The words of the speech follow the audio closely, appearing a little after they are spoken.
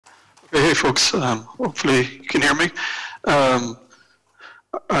Hey folks, hopefully you can hear me.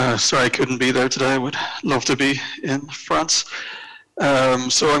 Sorry I couldn't be there today. I would love to be in France. So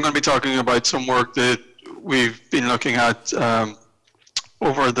I'm going to be talking about some work that we've been looking at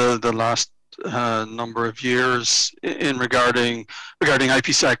over the last number of years regarding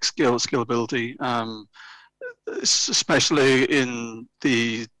IPsec scalability, especially in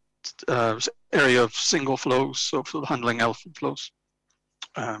the area of single flows, so for handling elephant flows.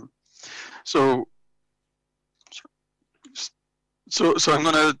 So I'm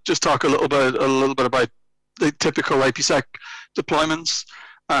going to just talk a little bit about the typical IPsec deployments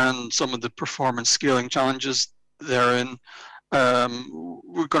and some of the performance scaling challenges therein.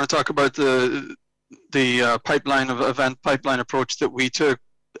 We're going to talk about the event pipeline approach that we took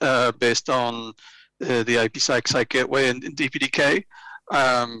based on the IPsec Gateway and DPDK.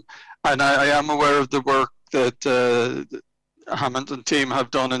 And I am aware of the work that Hammond and team have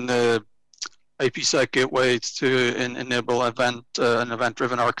done in the IPsec Gateway to enable an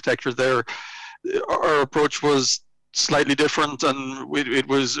event-driven architecture there. Our approach was slightly different, and it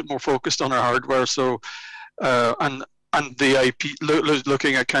was more focused on our hardware. So, and the IP,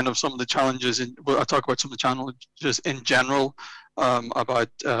 looking at kind of some of the challenges. I'll talk about some of the challenges in general about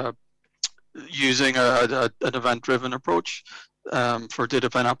using an event-driven approach for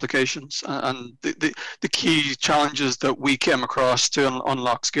data-driven applications, and the key challenges that we came across to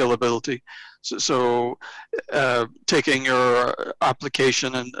unlock scalability. So taking your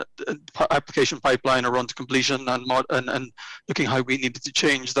application and application pipeline or run to completion and looking how we needed to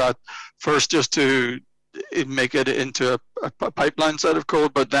change that first just to make it into a pipeline set of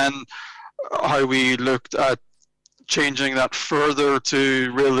code, but then how we looked at changing that further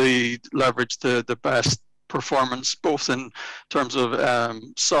to really leverage the best performance, both in terms of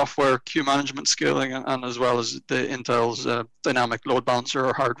software queue management scaling and as well as the Intel's dynamic load balancer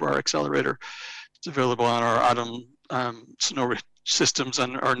or hardware accelerator. It's available on our Atom Snow systems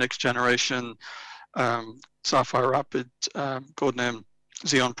and our next generation Sapphire Rapid codename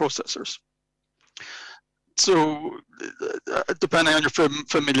Xeon processors. So depending on your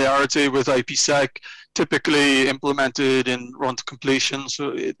familiarity with IPsec, typically implemented in run to completion,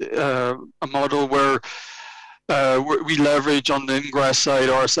 so a model where we leverage on the ingress side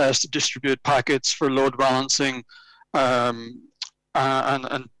RSS to distribute packets for load balancing, and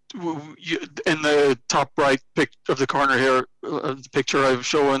in the top right of the corner here of the picture I've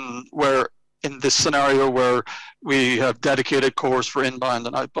shown where in this scenario where we have dedicated cores for inbound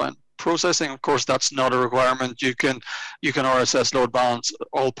and outbound processing. Of course, that's not a requirement. You can RSS load balance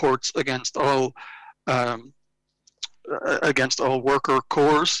all ports against all worker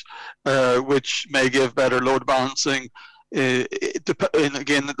cores, which may give better load balancing. And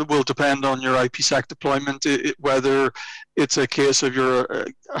again, it will depend on your IPsec deployment, whether it's a case of you're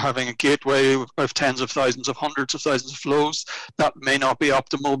having a gateway of tens of thousands of hundreds of thousands of flows. That may not be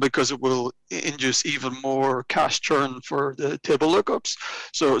optimal because it will induce even more cache churn for the table lookups.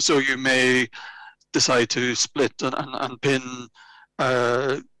 So you may decide to split and pin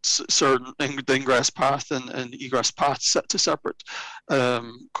certain the ingress path and egress path set to separate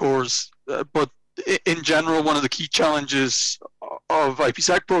cores. But in general, one of the key challenges of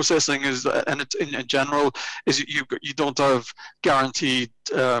IPsec processing is, and it's in general, is you don't have guaranteed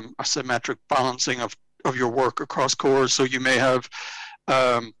asymmetric balancing of your work across cores. So you may have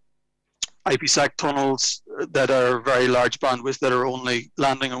IPsec tunnels that are very large bandwidth that are only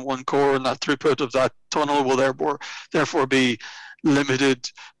landing on one core, and that throughput of that tunnel will therefore be limited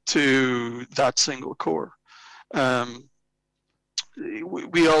to that single core.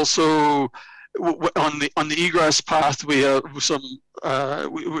 We also on the egress path, we have some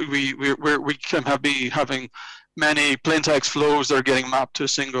we can be having many plain text flows that are getting mapped to a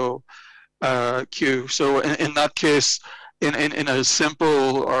single queue. So in that case, in a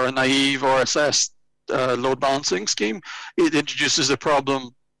simple or a naive RSS load balancing scheme, it introduces a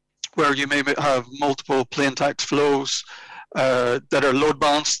problem where you may have multiple plain text flows that are load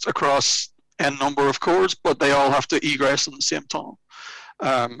balanced across n number of cores, but they all have to egress in the same tunnel,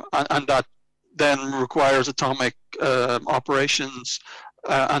 and that then requires atomic operations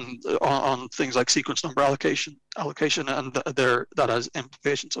and on things like sequence number allocation, and that has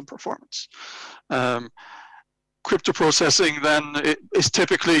implications on performance. Crypto processing then is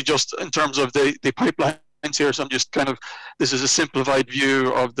typically just in terms of the pipelines here. So I'm just this is a simplified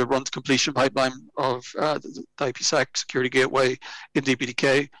view of the run to completion pipeline of the IPsec security gateway in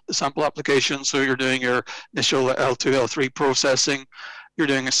DPDK, the sample application. So you're doing your initial L2, L3 processing. You're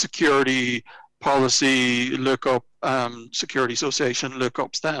doing a security policy lookup, security association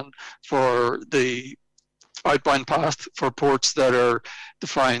lookups then for the outbound path for ports that are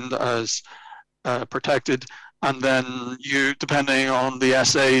defined as protected. And then you, depending on the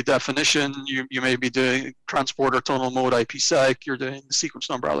SA definition, you may be doing transporter tunnel mode IPsec, you're doing the sequence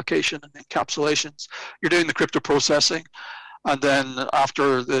number allocation and encapsulations, you're doing the crypto processing, and then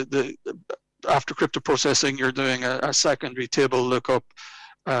after after crypto processing, you're doing a secondary table lookup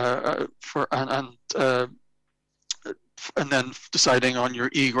and then deciding on your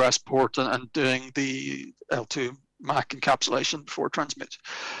egress port and doing the L2 MAC encapsulation before transmit.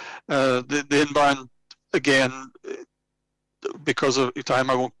 The inbound, again, because of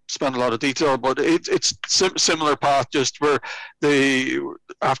time, I won't spend a lot of detail, but it's similar path, just where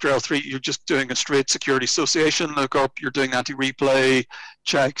after L3, you're just doing a straight security association lookup, you're doing anti-replay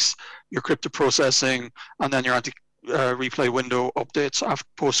checks, your crypto processing, and then your anti-replay window updates after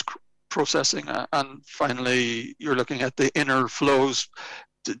post-processing, and finally, you're looking at the inner flows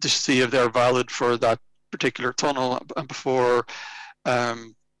to see if they're valid for that particular tunnel, and before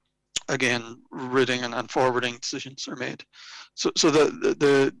again, routing and forwarding decisions are made. So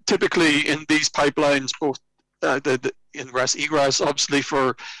the typically in these pipelines, both the ingress egress, obviously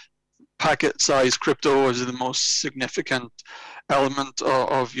for packet size, crypto is the most significant element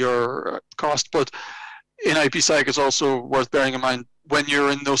of your cost. But in IPsec, it's also worth bearing in mind when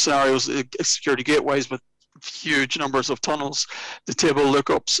you're in those scenarios, security gateways with huge numbers of tunnels, the table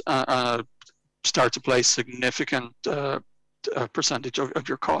lookups start to play significant percentage of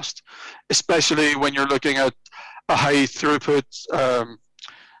your cost, especially when you're looking at a high throughput, a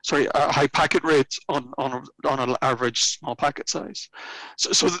high packet rate on an average small packet size.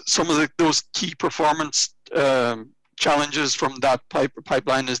 So some of those key performance challenges from that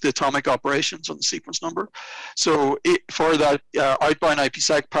pipeline is the atomic operations on the sequence number. So for that outbound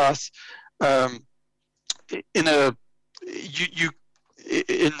IPsec path,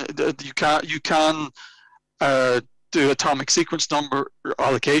 you can do atomic sequence number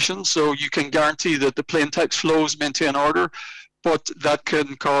allocation, so you can guarantee that the plain text flows maintain order, but that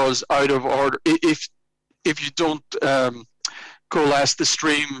can cause out of order if you don't coalesce the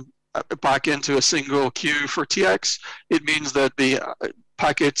stream back into a single queue for TX. It means that the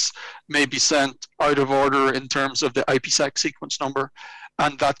packets may be sent out of order in terms of the IPsec sequence number,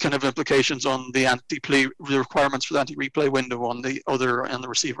 and that can have implications on the requirements for the anti-replay window on the other and the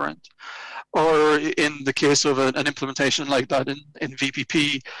receiver end. Or in the case of an implementation like that in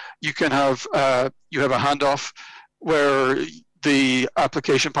VPP, you can have you have a handoff where the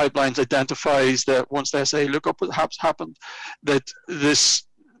application pipelines identifies that once the SA lookup has happened, that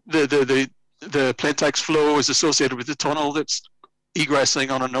the plain text flow is associated with the tunnel that's egressing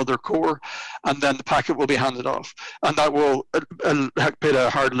on another core, and then the packet will be handed off, and that will put a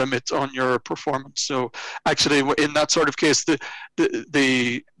hard limit on your performance. So actually, in that sort of case, the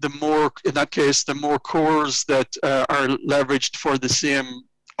more cores that are leveraged for the same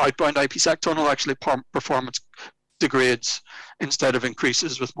outbound IPsec tunnel, actually performance degrades instead of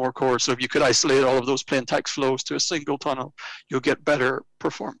increases with more cores. So if you could isolate all of those plain text flows to a single tunnel, you'll get better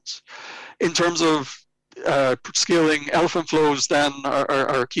performance. In terms of scaling, elephant flows then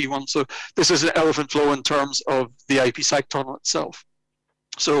are a key one. So this is an elephant flow in terms of the IPsec tunnel itself.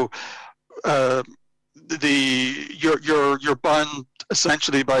 So you're bound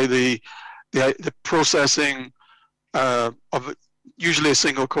essentially by the processing of usually a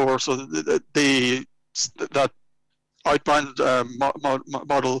single core. So that outbound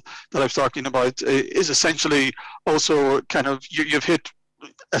model that I was talking about is essentially also kind of you've hit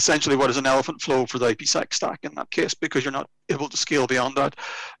essentially what is an elephant flow for the IPsec stack in that case, because you're not able to scale beyond that.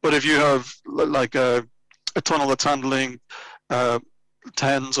 But if you have like a tunnel that's handling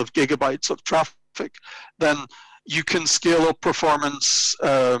tens of gigabytes of traffic, then you can scale up performance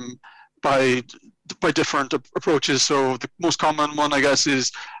by different approaches. So the most common one, I guess,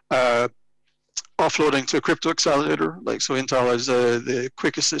 is offloading to a crypto accelerator. Like, so Intel has the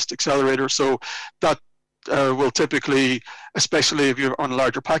Quick Assist accelerator. So that will typically, especially if you're on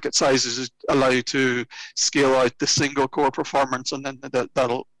larger packet sizes, allow you to scale out the single core performance, and then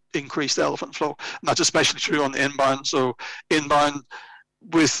that'll increase the elephant flow. And that's especially true on the inbound. So inbound,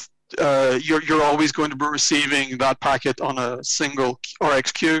 with you're always going to be receiving that packet on a single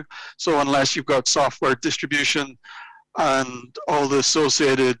RX queue. So unless you've got software distribution and all the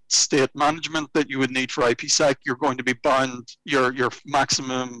associated state management that you would need for IPsec, you're going to be bound, your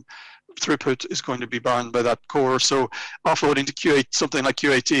maximum throughput is going to be bound by that core. So offloading to QA, something like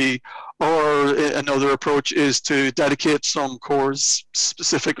QAT, or another approach is to dedicate some cores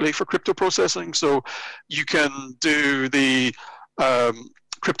specifically for crypto processing. So you can do the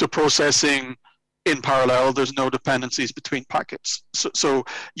crypto processing in parallel. There's no dependencies between packets. So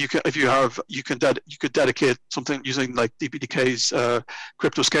you can, if you have, you could dedicate something using like DPDK's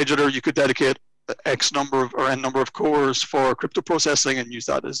crypto scheduler. You could dedicate X number of, or N number of cores for crypto processing and use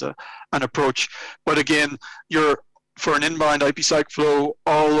that as an approach. But again, for an inbound IPsec flow,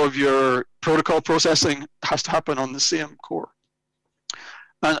 all of your protocol processing has to happen on the same core.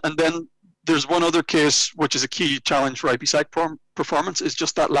 And then there's one other case, which is a key challenge for IPsec performance, is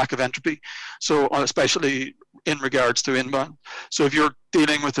just that lack of entropy. So especially in regards to inbound. So if you're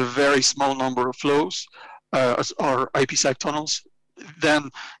dealing with a very small number of flows or IPsec tunnels, then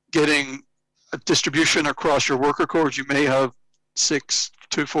getting a distribution across your worker cores, you may have 6,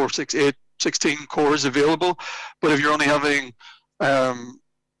 2, 4, 6, 8, 16 cores available, but if you're only having,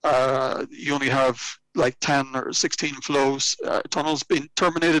 you only have like 10 or 16 flows, tunnels being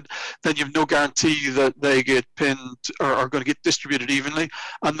terminated, then you have no guarantee that they get pinned or are going to get distributed evenly.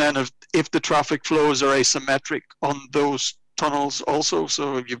 And then if the traffic flows are asymmetric on those tunnels also,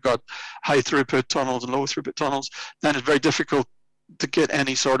 so if you've got high throughput tunnels and low throughput tunnels, then it's very difficult to get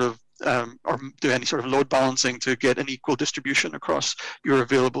any sort of or do any sort of load balancing to get an equal distribution across your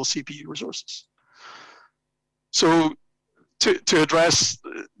available CPU resources. So to address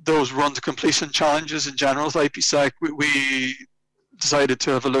those run to completion challenges in general with IPsec, we decided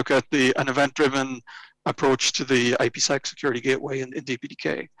to have a look at an event-driven approach to the IPsec security gateway in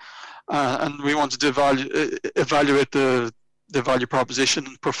DPDK. And we wanted to evaluate the value proposition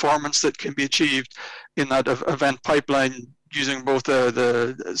and performance that can be achieved in that event pipeline using both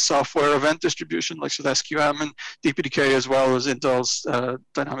the software event distribution, like with SQM and DPDK, as well as Intel's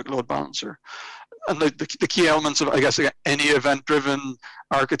dynamic load balancer. And the key elements of, I guess, any event-driven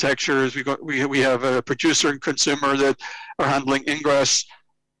architecture is we have a producer and consumer that are handling ingress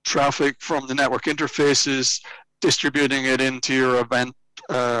traffic from the network interfaces, distributing it into your event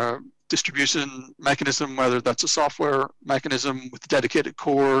distribution mechanism, whether that's a software mechanism with a dedicated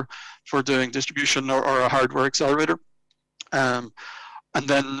core for doing distribution or a hardware accelerator. And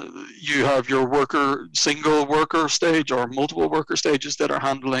then you have your single worker stage or multiple worker stages that are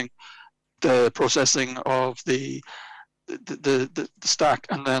handling the processing of the stack.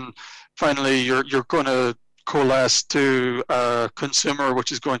 And then finally, you're going to coalesce to a consumer,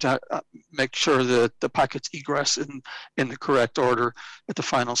 which is going to make sure that the packets egress in the correct order at the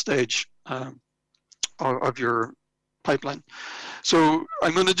final stage of your pipeline. So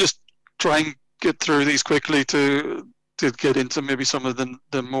I'm going to just try and get through these quickly to get into maybe some of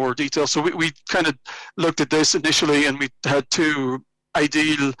the more details. So we kind of looked at this initially, and we had two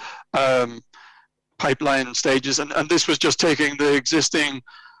ideal pipeline stages, and this was just taking the existing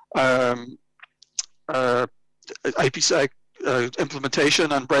IPsec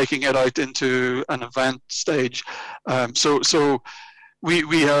implementation and breaking it out into an event stage. So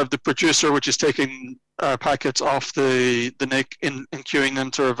we have the producer, which is taking packets off the NIC and queuing them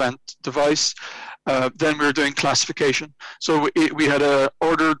to event device. Then we were doing classification. So we had a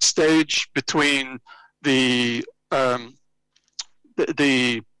ordered stage between the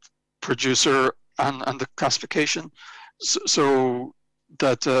producer and the classification, so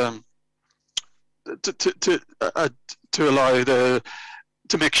that to allow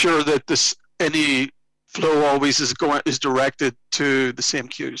to make sure that any flow always is directed to the same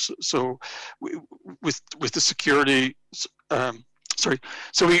queues. So with the security,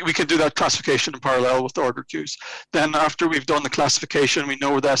 so we can do that classification in parallel with the order queues. Then after we've done the classification, we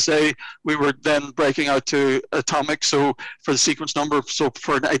know the SA, we were then breaking out to atomic. So for the sequence number, so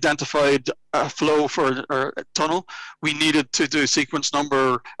for an identified flow for a tunnel, we needed to do sequence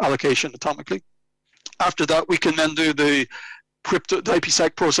number allocation atomically. After that, we can then do the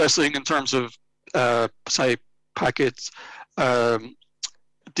IPsec processing in terms of say packets,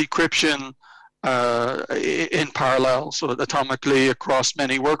 decryption, in parallel, so atomically across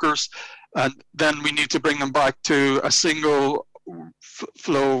many workers, and then we need to bring them back to a single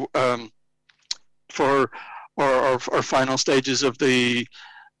flow for our final stages of the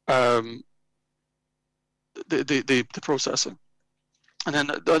processing. And then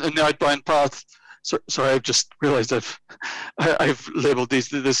in the outbound path, sorry, I've just realized I've labeled these.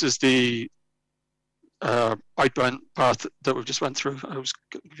 This is the outbound path that we just went through. I was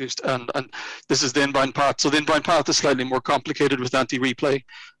confused, and this is the inbound path. So the inbound path is slightly more complicated with anti-replay.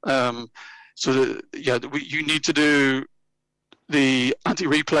 So you need to do the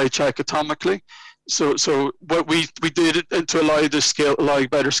anti-replay check atomically. So what we did to allow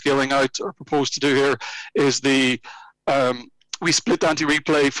better scaling out, or propose to do here, is we split the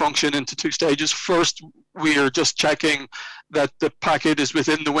anti-replay function into two stages. First, we are just checking that the packet is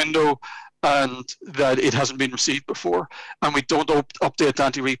within the window and that it hasn't been received before. And we don't update the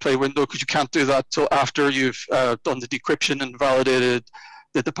anti-replay window because you can't do that till after you've done the decryption and validated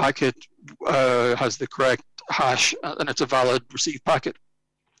that the packet has the correct hash and it's a valid received packet.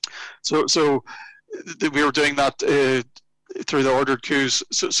 So we were doing that through the ordered queues,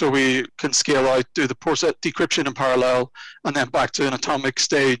 so we can scale out, do the process decryption in parallel, and then back to an atomic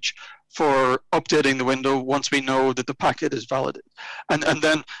stage for updating the window once we know that the packet is validated. And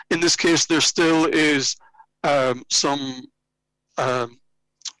then in this case, there still is some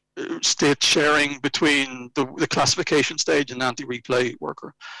state sharing between the classification stage and anti-replay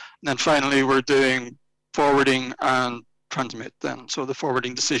worker. And then finally, we're doing forwarding and transmit then, so the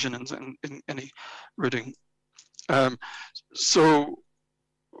forwarding decision in any routing. So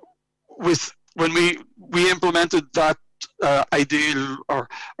when we implemented that ideal or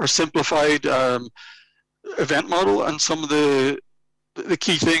simplified event model, and some of the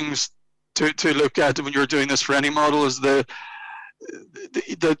key things to look at when you're doing this for any model is the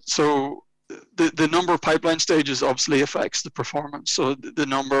number of pipeline stages obviously affects the performance. So the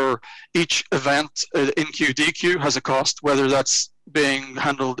number, each event in queue DQ has a cost, whether that's being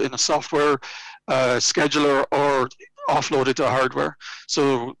handled in a software scheduler or offloaded to hardware.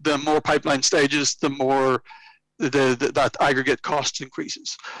 So the more pipeline stages, the more that aggregate cost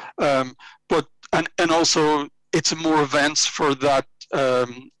increases. And also it's more events for that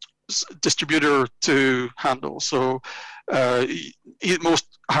distributor to handle. So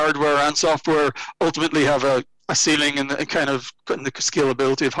most hardware and software ultimately have a ceiling and kind of in the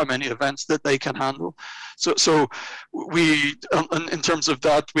scalability of how many events that they can handle. So we, in terms of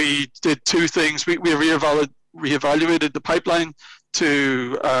that, we did two things. We reevaluated the pipeline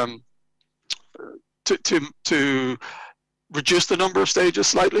to reduce the number of stages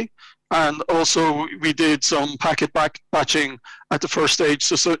slightly. And also we did some packet batching at the first stage.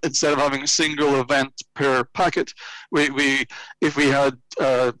 So instead of having a single event per packet, if we had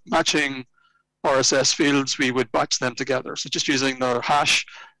matching RSS fields, we would batch them together. So just using the hash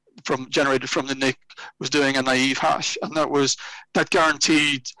generated from the NIC was doing a naive hash, and that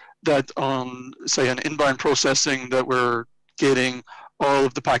guaranteed that on, say, an inbound processing, that we're getting all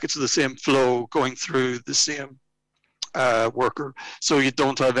of the packets of the same flow going through the same worker, so you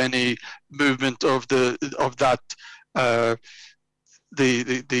don't have any movement of that.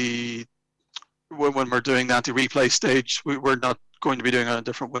 When we're doing the anti-replay stage, we're not going to be doing it on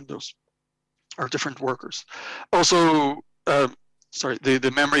different windows or different workers. Also,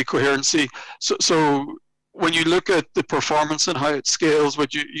 the memory coherency. So when you look at the performance and how it scales,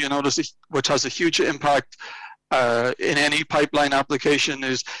 what you notice, which has a huge impact in any pipeline application,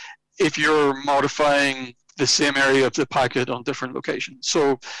 is if you're modifying the same area of the packet on different locations.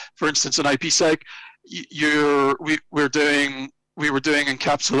 So, for instance, in IPsec, we were doing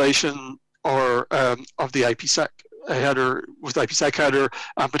encapsulation of the IPsec header with IPsec header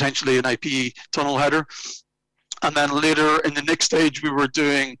and potentially an IP tunnel header, and then later in the next stage we were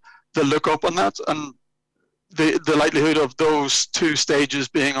doing the lookup on that, and the likelihood of those two stages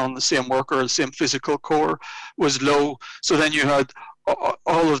being on the same worker or the same physical core was low. So then you had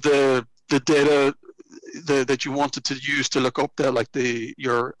all of the data that you wanted to use to look up there, like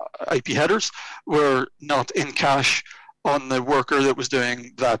your IP headers, were not in cache on the worker that was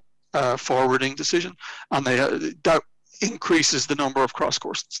doing that forwarding decision, and that increases the number of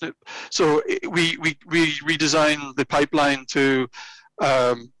cross-course snoop. So we redesigned the pipeline to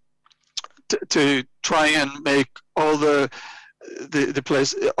try and make all to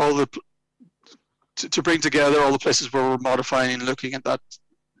bring together all the places where we're modifying and looking at that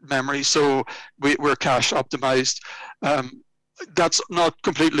memory, so we're cache optimized. That's not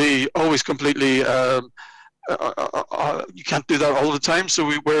always completely you can't do that all the time,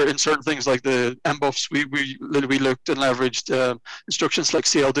 so we're in certain things like the mbuffs, we looked and leveraged instructions like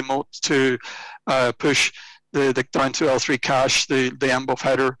cl demote to push the down to L3 cache the mbuff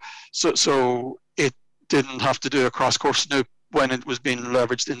header, so it didn't have to do a cross-core snoop when it was being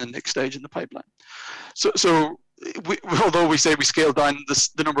leveraged in the next stage in the pipeline. So although we say we scaled down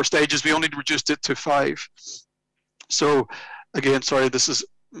the number of stages, we only reduced it to 5. So again, sorry, this is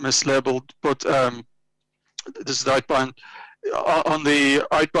mislabeled, but this is the outbound. On the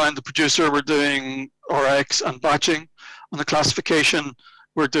outbound, the producer, we're doing RX and batching. On the classification,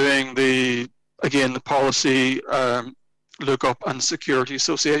 we're doing the policy lookup and security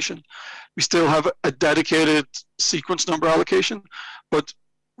association. We still have a dedicated sequence number allocation, but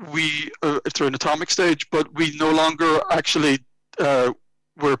through an atomic stage, but we no longer actually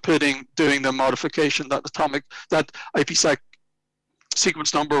we're doing the modification that IPsec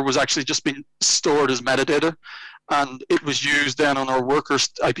sequence number was actually just being stored as metadata, and it was used then on our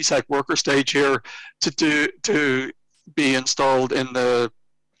IPsec worker stage here to be installed in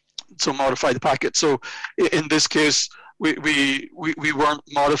to modify the packet. So in this case, we weren't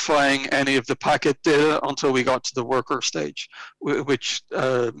modifying any of the packet data until we got to the worker stage, which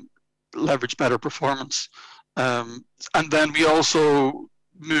leveraged better performance. And then we also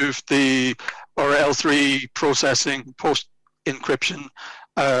moved our L3 processing post encryption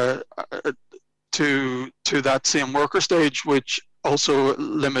to that same worker stage, which also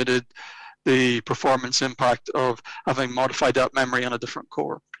limited the performance impact of having modified that memory on a different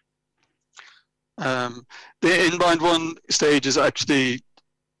core. The inbound one stage is actually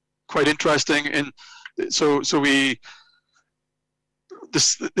quite interesting, and so we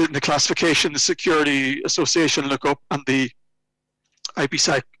the classification, the security association lookup, and the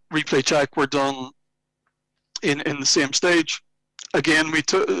IPsec replay check were done in the same stage. Again, we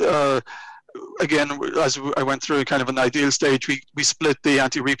took again, as I went through kind of an ideal stage, we split the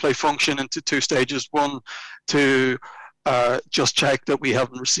anti-replay function into two stages. One to just check that we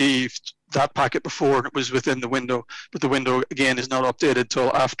haven't received that packet before and it was within the window, but the window again is not updated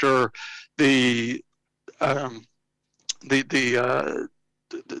till after the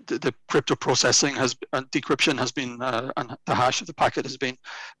crypto processing and decryption has been and the hash of the packet has been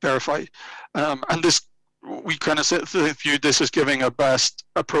verified, and this we kind of viewed this as giving a best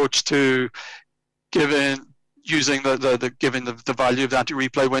approach to using the value of the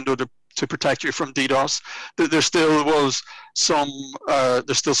anti-replay window to protect you from DDoS. There still was some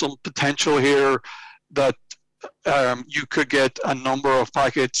potential here that you could get a number of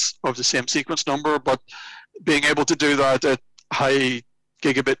packets of the same sequence number, but being able to do that at high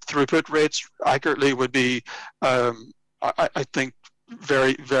gigabit throughput rates accurately would be, I think,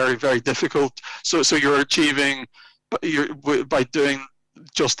 very, very, very difficult. So you're achieving, by doing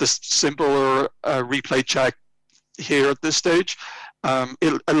just this simple replay check here at this stage,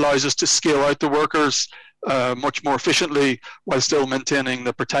 it allows us to scale out the workers much more efficiently while still maintaining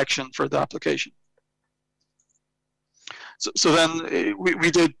the protection for the application. So then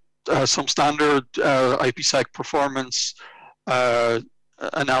we did some standard IPsec performance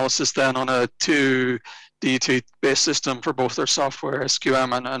analysis then on a 2 DUT based system for both our software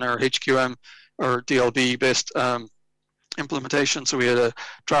SQM and our HQM or DLB based implementation. So we had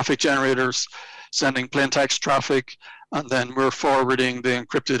traffic generators sending plain text traffic, and then we're forwarding the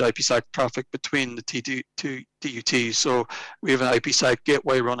encrypted IPsec traffic between the two DUTs. So we have an IPsec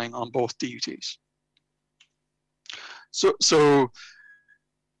gateway running on both DUTs. So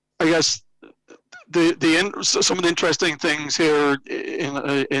I guess some of the interesting things here in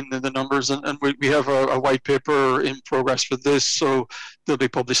the numbers, and we have a white paper in progress for this, so they'll be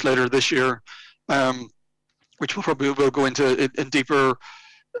published later this year, which we'll go into in deeper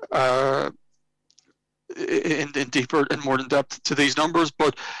and more in depth to these numbers.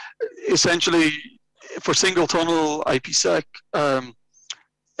 But essentially, for single tunnel IPsec, the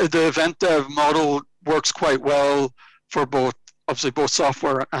Eventdev model works quite well for obviously both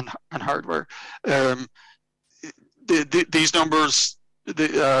software and hardware. These numbers,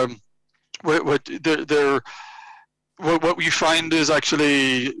 what we find is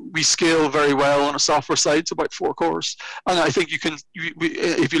actually we scale very well on a software side. It's about 4 cores, and I think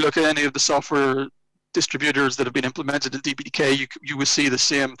if you look at any of the software distributors that have been implemented in DPDK, you will see the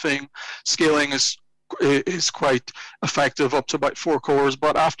same thing. Scaling is quite effective up to about 4 cores,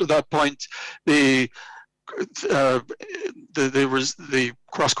 but after that point, the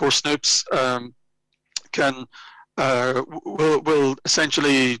cross-core snoops will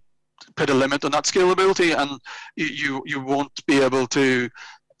essentially put a limit on that scalability, and you won't be able to.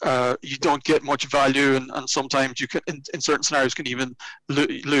 You don't get much value, and sometimes you can, in certain scenarios, can even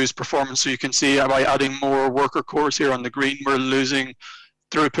lose performance. So you can see by adding more worker cores here on the green, we're losing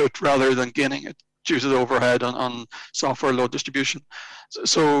throughput rather than gaining it due to the overhead on software load distribution.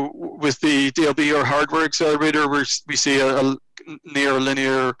 So with the DLB or hardware accelerator, we see a near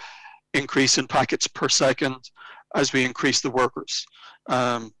linear increase in packets per second as we increase the workers.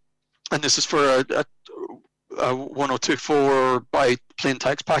 And this is for a 1024 byte plain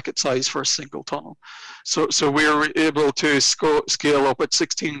text packet size for a single tunnel. So we're able to scale up at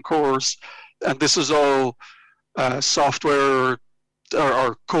 16 cores, and this is all software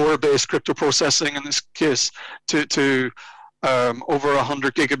or core-based crypto processing in this case to over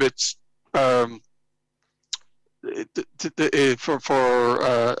 100 gigabits of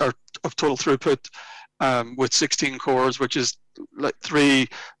total throughput with 16 cores, which is like three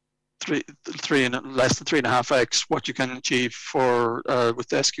and less than 3.5x what you can achieve with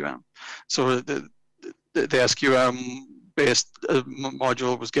the SQM. So the SQM based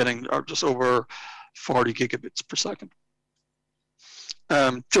module was getting just over 40 gigabits per second.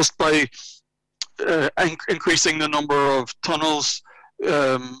 Just by increasing the number of tunnels,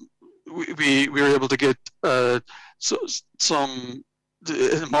 we were able to get some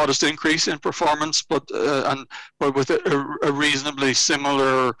modest increase in performance, but with a reasonably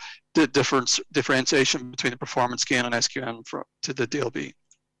similar differentiation between the performance gain on SQN to the DLB.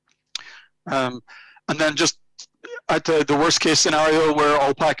 And then just at the worst case scenario, where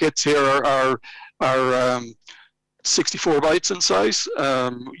all packets here are 64 bytes in size,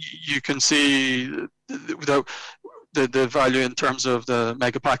 you can see the value in terms of the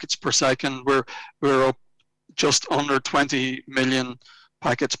megapackets per second. We're up just under 20 million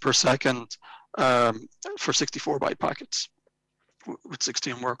packets per second for 64 byte packets with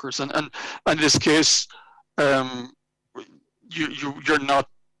 16 workers. And in this case, you're not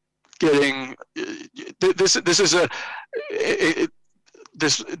getting this is a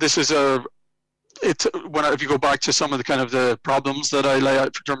if you go back to some of the kind of the problems that I lay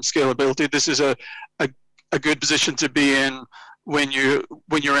out for term scalability, this is a good position to be in when you're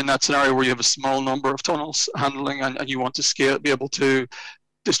in that scenario where you have a small number of tunnels handling and you want to scale, be able to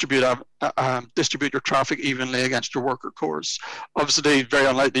distribute your traffic evenly against your worker cores. Obviously, very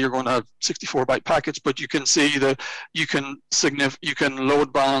unlikely you're going to have 64 byte packets, but you can see that you can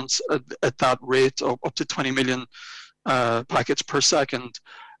load balance at that rate of up to 20 million packets per second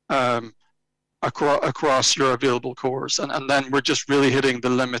across your available cores, and then we're just really hitting the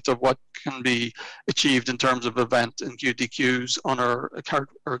limit of what can be achieved in terms of event and QDQs on our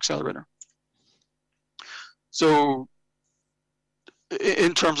accelerator. So,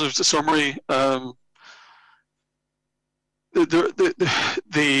 in terms of the summary, the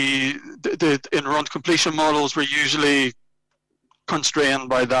in-run completion models were usually constrained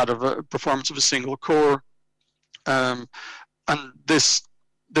by that of a performance of a single core, and this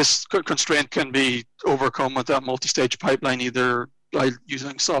constraint can be overcome with that multi-stage pipeline, either by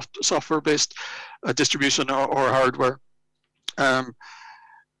using software-based distribution or hardware.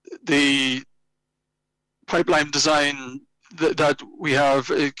 The pipeline design that we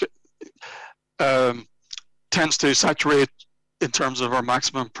have tends to saturate in terms of our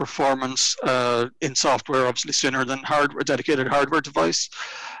maximum performance in software, obviously sooner than hardware, dedicated hardware device.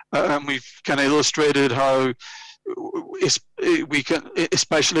 We've kind of illustrated how we can,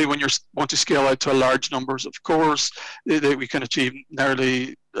 especially when you want to scale out to large numbers of cores, that we can achieve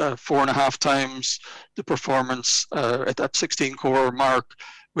nearly 4.5 times the performance at that 16 core mark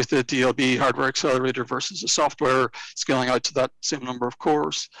with the DLB hardware accelerator versus a software scaling out to that same number of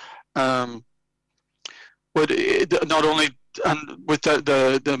cores. But not only, and with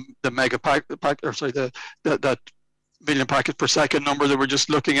the mega pack, or sorry, that million packet per second number that we're just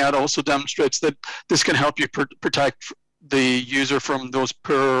looking at also demonstrates that this can help you protect the user from those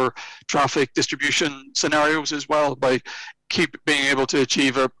poor traffic distribution scenarios as well, by being able to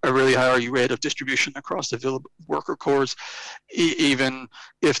achieve a really high rate of distribution across the available worker cores, even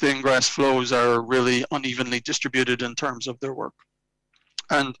if the ingress flows are really unevenly distributed in terms of their work.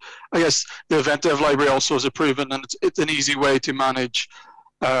 And I guess the Eventdev library also is a proven, and it's an easy way to manage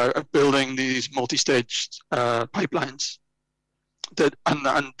building these multi-stage pipelines.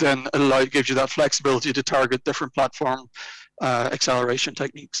 And then gives you that flexibility to target different platform acceleration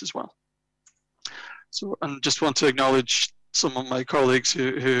techniques as well. So, and just want to acknowledge some of my colleagues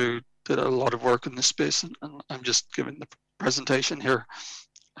who did a lot of work in this space, and I'm just giving the presentation here.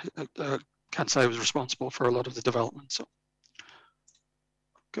 I can't say I was responsible for a lot of the development. So,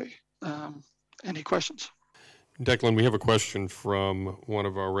 okay, any questions? Declan, we have a question from one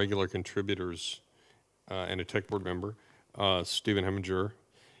of our regular contributors and a tech board member, Stephen Heminger.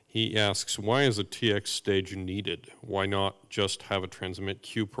 He asks, why is a TX stage needed? Why not just have a transmit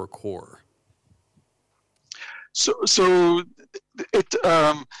queue per core? So it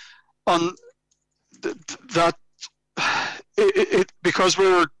on that because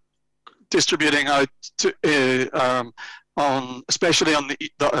we're distributing out to on especially on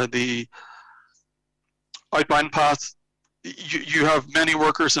the outbound path, you have many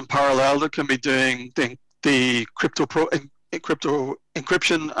workers in parallel that can be doing the crypto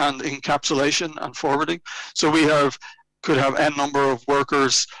encryption and encapsulation and forwarding. So we could have n number of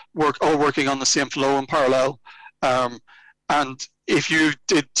workers all working on the same flow in parallel. And if you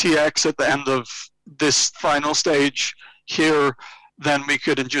did TX at the end of this final stage here, then we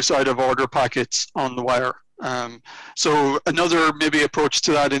could induce out of order packets on the wire. So another maybe approach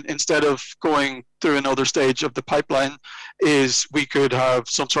to that, instead of going through another stage of the pipeline, is we could have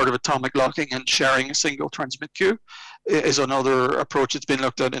some sort of atomic locking and sharing a single transmit queue is another approach that's been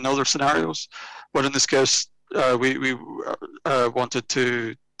looked at in other scenarios. But in this case, we wanted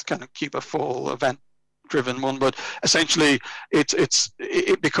to kind of keep a full event-driven one. But essentially,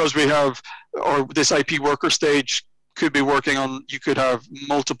 because we have, or this IP worker stage could be working on, you could have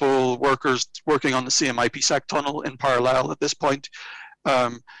multiple workers working on the same IPsec tunnel in parallel at this point.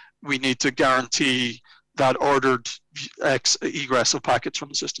 We need to guarantee that ordered egress of packets from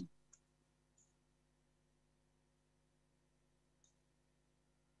the system.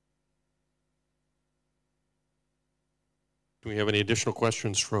 Do we have any additional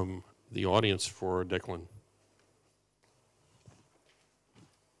questions from the audience for Declan?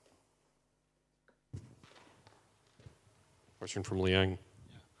 Question from Liang.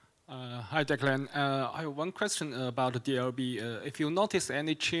 Hi, Declan. I have one question about the DLB. If you notice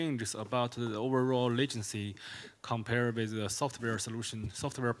any changes about the overall latency compared with the software solution,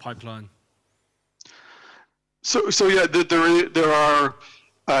 software pipeline? So yeah, there are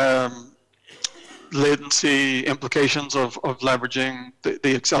latency a implications of leveraging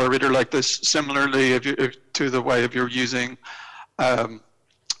the accelerator like this. Similarly, to the way if you're using a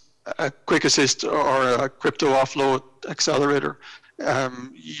quick assist or a crypto offload accelerator,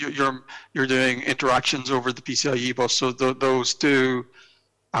 you're doing interactions over the PCIe bus. So those do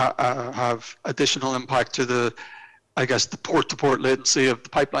have additional impact to the, I guess, the port-to-port latency of the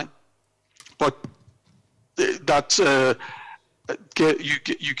pipeline. But that's you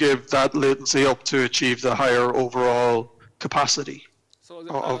give that latency up to achieve the higher overall capacity for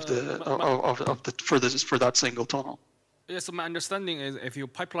that single tunnel. Yeah, so my understanding is if your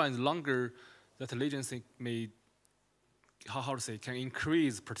pipeline is longer, that latency may, how to say, can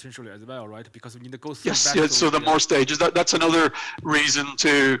increase potentially as well, right? Because we need to go through. Yes, yes. So the more stages, that's another reason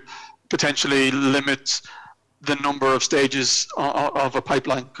to potentially limit the number of stages of a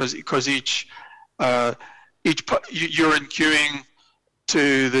pipeline, because you're enqueuing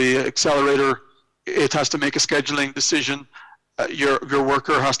to the accelerator. It has to make a scheduling decision. Your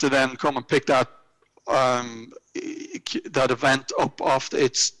worker has to then come and pick that event up off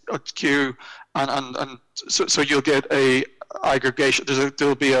its queue, and so you'll get a aggregation.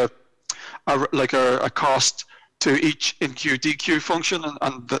 There'll be a cost to each enqueue dequeue function,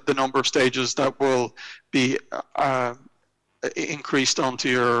 and the number of stages that will be increased onto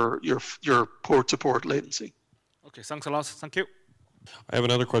your port-to-port latency. Okay, thanks a lot. Thank you. I have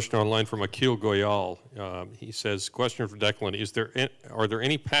another question online from Akil Goyal. He says, question for Declan, are there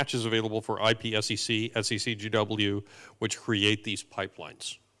any patches available for IPSEC, SECGW, which create these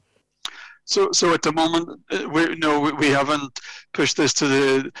pipelines? So at the moment, we haven't pushed this to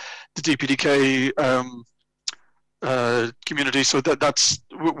the DPDK community. So that's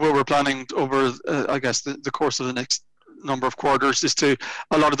what we're planning over, I guess, the course of the next number of quarters. A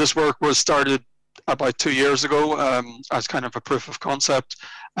lot of this work was started about 2 years ago as kind of a proof of concept,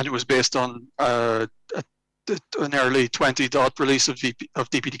 and it was based on an early 20 dot release of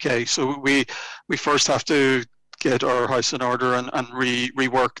DPDK. So we first have to get our house in order and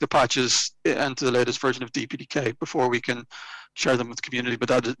rework the patches into the latest version of DPDK before we can share them with the community.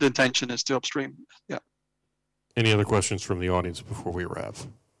 But the intention is to upstream. Yeah. Any other questions from the audience before we wrap?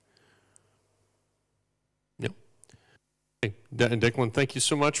 Declan, thank you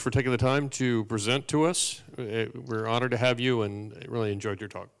so much for taking the time to present to us. We're honored to have you and really enjoyed your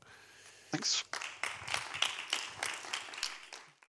talk. Thanks.